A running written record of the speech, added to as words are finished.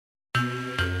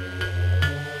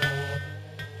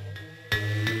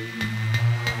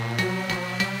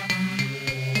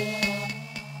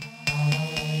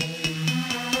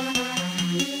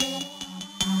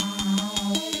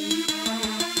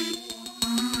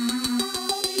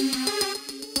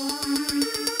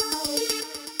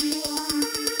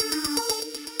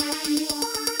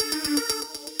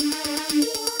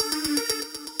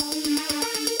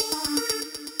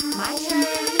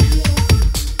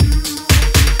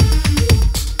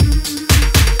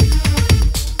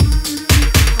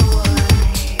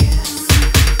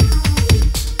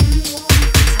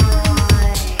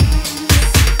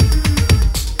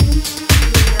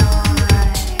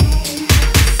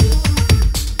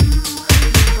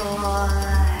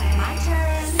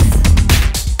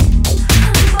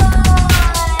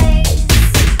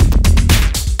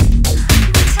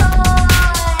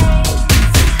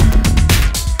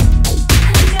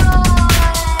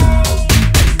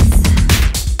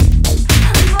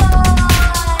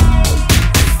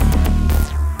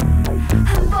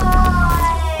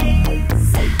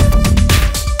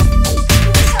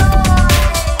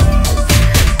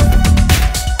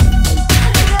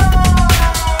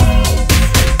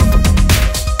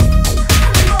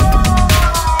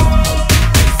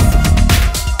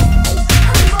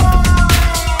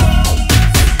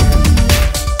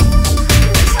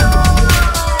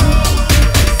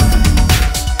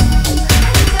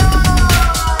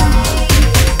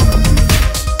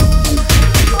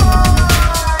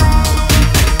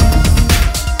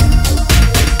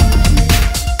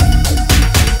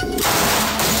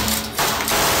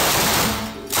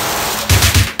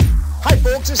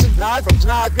folks, this is Nod from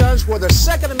Nod Guns, where the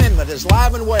Second Amendment is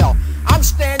live and well. I'm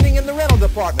standing in the rental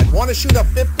department. Want to shoot a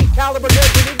 50 caliber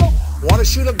Desert Eagle? Want to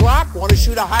shoot a Glock? Want to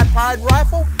shoot a high-powered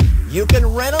rifle? You can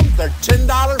rent them. They're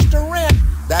 $10 to rent.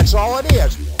 That's all it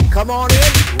is. Come on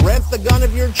in, rent the gun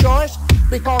of your choice,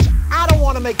 because I don't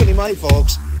want to make any money,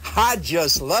 folks. I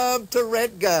just love to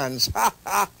rent guns. Ha,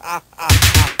 ha, ha, ha,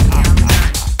 ha.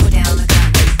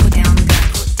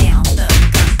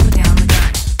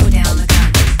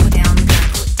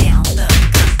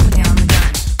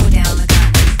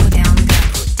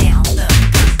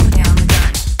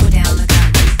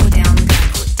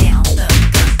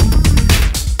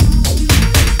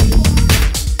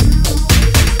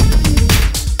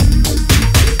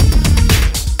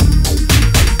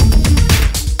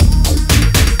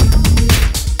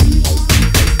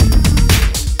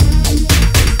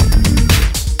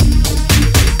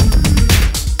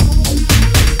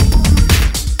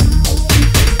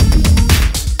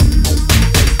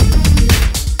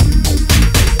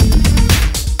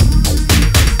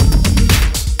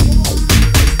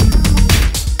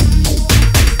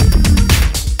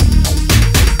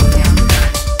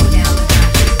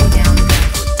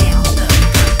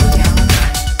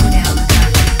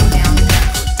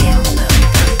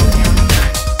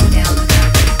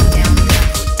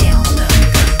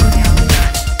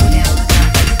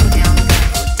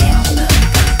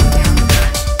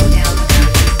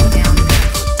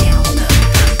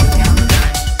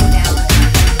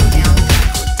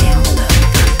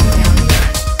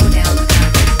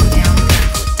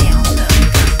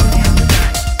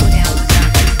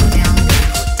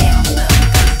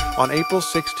 On April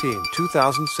 16,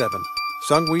 2007,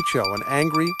 Sung-Wee Cho, an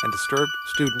angry and disturbed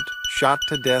student, shot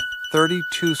to death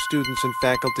 32 students and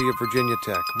faculty of Virginia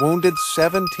Tech, wounded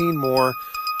 17 more,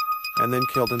 and then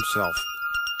killed himself.